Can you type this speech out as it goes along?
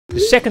The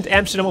second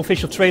Amsterdam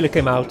official trailer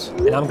came out,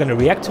 and I'm gonna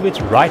react to it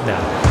right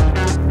now.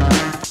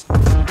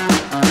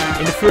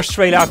 In the first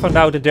trailer I found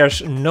out that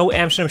there's no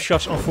Amsterdam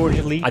shots,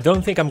 unfortunately. I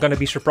don't think I'm gonna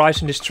be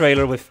surprised in this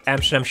trailer with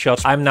Amsterdam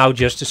shots. I'm now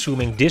just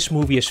assuming this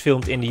movie is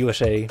filmed in the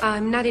USA.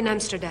 I'm not in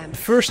Amsterdam. The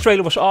first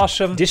trailer was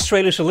awesome. This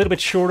trailer is a little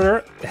bit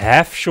shorter,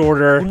 half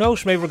shorter. Who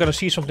knows, maybe we're gonna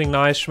see something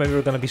nice, maybe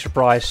we're gonna be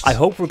surprised. I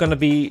hope we're gonna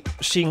be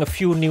seeing a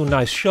few new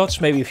nice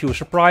shots, maybe a few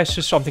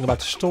surprises, something about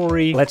the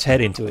story. Let's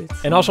head into it.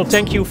 And also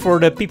thank you for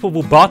the people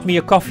who bought me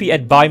a coffee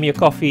at Buy Me a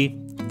Coffee.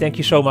 Thank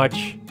you so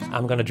much.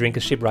 I'm gonna drink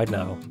a sip right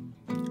now.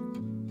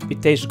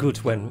 It tastes good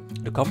when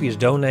the coffee is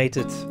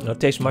donated. It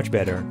tastes much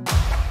better.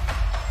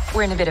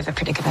 We're in a bit of a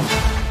predicament.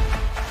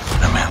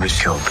 The man was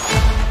killed.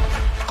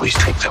 Please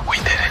think that we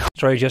did it.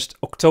 Sorry, just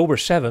October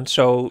 7th,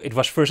 so it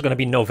was first gonna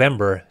be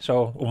November.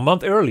 So a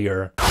month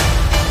earlier.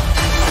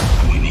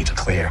 We need to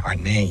clear our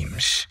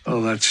names.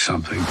 Oh, that's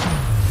something.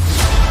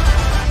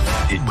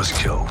 He was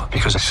killed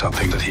because of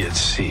something that he had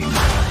seen.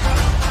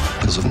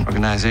 Because of an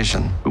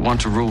organization who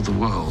want to rule the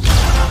world.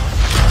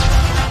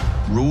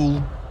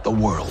 Rule the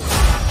world.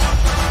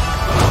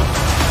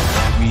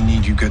 We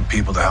need you good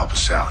people to help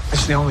us out.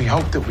 It's the only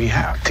hope that we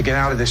have to get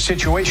out of this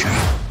situation.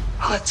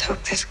 Let's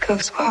hope this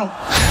goes well.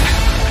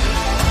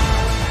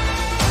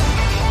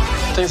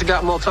 Things have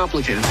gotten more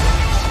complicated.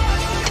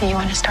 Do you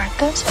want to start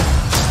this?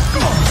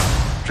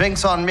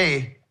 Drinks on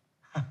me.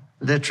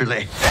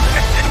 Literally.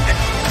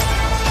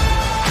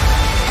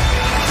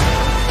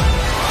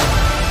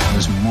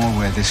 There's more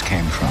where this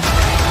came from.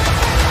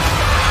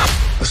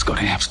 Let's go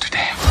to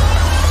Amsterdam.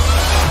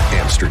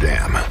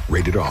 Amsterdam,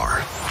 rated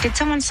R. Did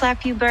someone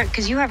slap you, Bert?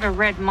 Because you have a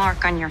red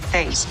mark on your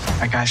face.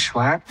 I got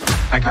slapped.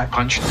 I got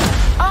punched.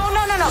 Oh,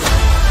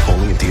 no.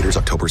 Only in theaters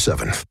October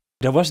 7th.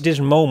 There was this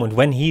moment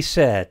when he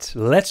said,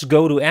 let's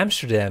go to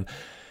Amsterdam.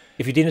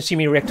 If you didn't see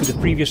me react to the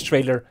previous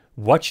trailer,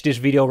 watch this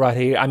video right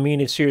here. I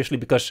mean it seriously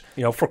because,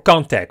 you know, for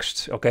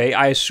context, okay?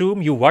 I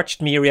assume you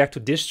watched me react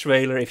to this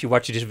trailer if you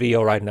watch this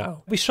video right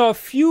now. We saw a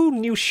few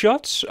new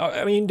shots.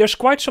 I mean, there's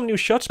quite some new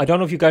shots. I don't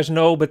know if you guys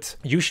know, but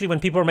usually when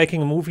people are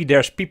making a movie,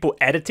 there's people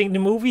editing the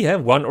movie.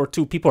 One or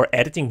two people are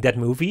editing that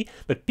movie.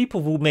 But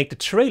people who make the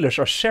trailers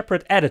are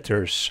separate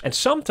editors. And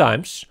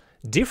sometimes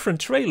different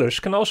trailers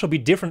can also be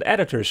different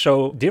editors,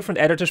 so different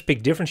editors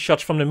pick different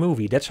shots from the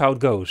movie. That's how it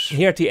goes.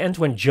 Here at the end,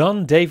 when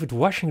John David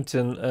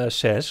Washington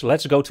says,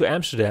 let's go to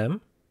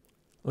Amsterdam.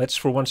 Let's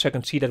for 1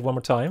 second see that one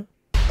more time.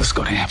 Let's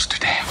go to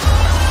Amsterdam.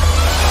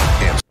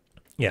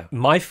 Yeah,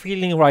 my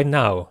feeling right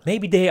now,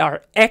 maybe they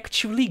are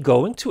actually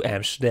going to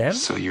Amsterdam.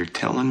 So you're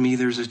telling me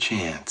there's a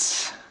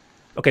chance?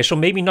 Okay, so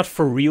maybe not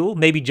for real,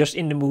 maybe just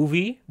in the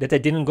movie, that they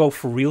didn't go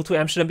for real to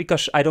Amsterdam,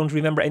 because I don't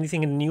remember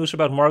anything in the news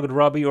about Margot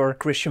Robbie or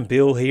Christian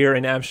Bale here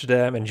in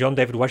Amsterdam, and John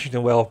David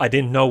Washington, well, I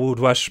didn't know who it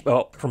was,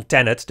 well, from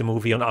Tenet, the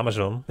movie on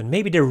Amazon. But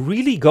maybe they're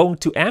really going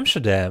to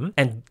Amsterdam,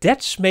 and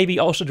that's maybe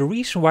also the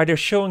reason why they're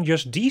showing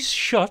just these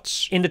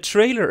shots in the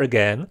trailer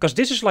again, because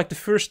this is like the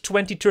first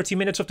 20-30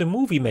 minutes of the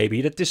movie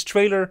maybe, that this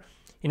trailer,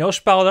 you know,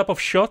 piled up of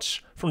shots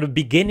from the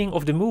beginning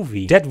of the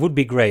movie. That would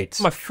be great.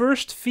 My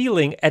first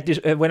feeling at this,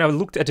 when I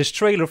looked at this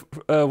trailer,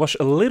 was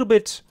a little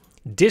bit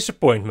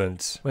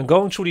disappointment. When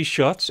going through these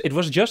shots, it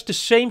was just the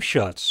same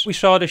shots. We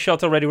saw the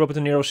shot already, Robert De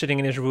Niro sitting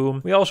in his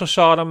room. We also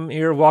saw them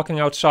here walking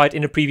outside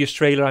in the previous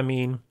trailer, I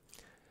mean.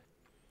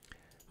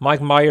 Mike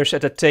Myers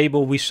at the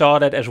table, we saw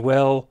that as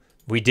well.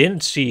 We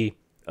didn't see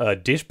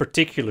this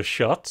particular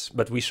shot,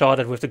 but we saw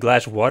that with the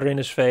glass of water in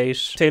his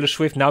face. Taylor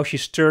Swift, now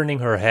she's turning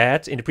her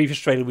head. In the previous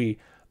trailer, we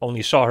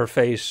only saw her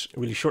face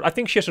really short. I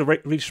think she has a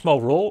really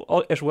small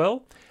role as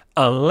well.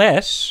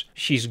 Unless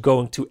she's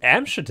going to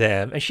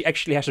Amsterdam and she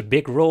actually has a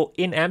big role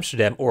in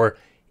Amsterdam or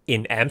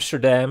in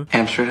Amsterdam.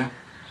 Amsterdam?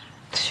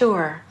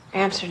 Sure,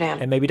 Amsterdam.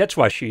 And maybe that's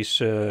why she's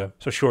so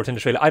short in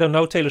the trailer. I don't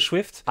know, Taylor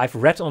Swift. I've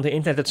read on the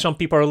internet that some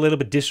people are a little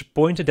bit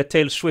disappointed that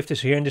Taylor Swift is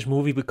here in this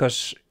movie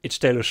because it's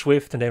Taylor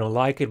Swift and they don't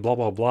like it, blah,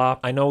 blah, blah.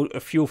 I know a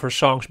few of her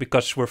songs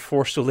because we're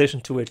forced to listen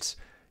to it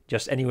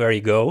just anywhere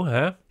you go,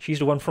 huh? She's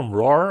the one from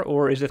Roar,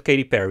 or is that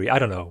Katy Perry? I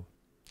don't know.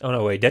 Oh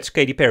no, wait, that's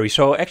Katy Perry.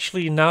 So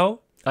actually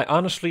now,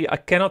 I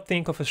cannot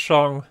think of a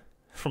song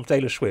from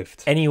Taylor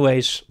Swift.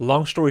 Anyways,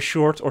 long story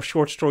short or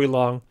short story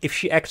long, if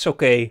she acts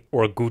okay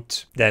or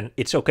good, then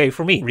it's okay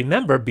for me.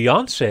 Remember,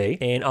 Beyonce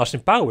in Austin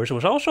Powers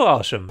was also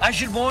awesome. I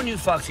should warn you,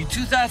 Foxy,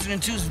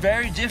 2002 is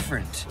very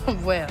different.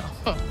 Well,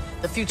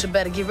 the future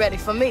better get ready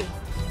for me.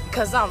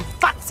 Because I'm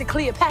Foxy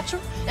Cleopatra,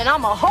 and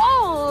I'm a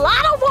whole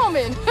lot of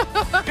woman.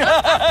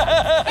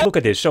 Look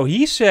at this. So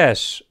he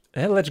says,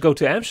 let's go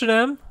to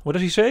Amsterdam. What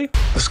does he say?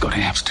 Let's go to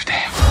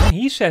Amsterdam. And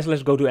he says,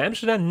 let's go to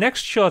Amsterdam.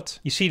 Next shot,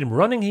 you see them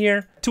running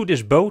here to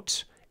this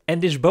boat.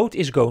 And this boat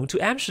is going to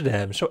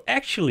Amsterdam. So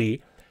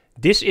actually,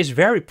 This is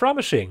very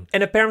promising.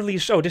 And apparently,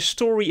 so this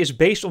story is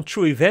based on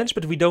true events,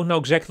 but we don't know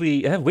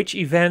exactly which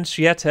events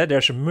yet.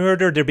 There's a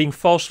murder, they're being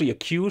falsely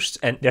accused,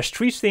 and there's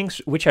 3 things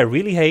which I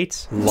really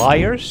hate.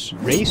 Liars,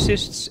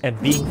 racists,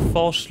 and being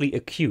falsely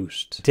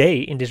accused. They,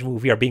 in this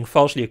movie, are being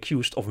falsely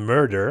accused of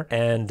murder,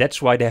 and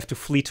that's why they have to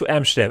flee to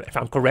Amsterdam. If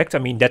I'm correct, I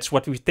mean, that's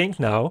what we think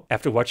now,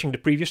 after watching the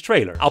previous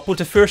trailer. I'll put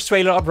the first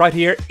trailer up right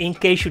here, in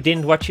case you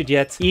didn't watch it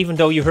yet, even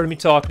though you heard me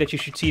talk that you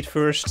should see it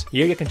first.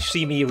 Here you can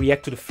see me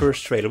react to the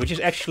first trailer, which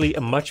is actually a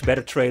much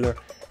better trailer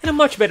and a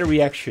much better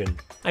reaction.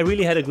 I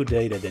really had a good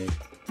day that day.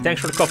 Thanks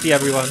for the coffee,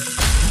 everyone.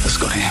 Let's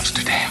go to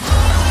Amsterdam.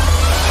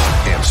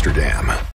 Amsterdam.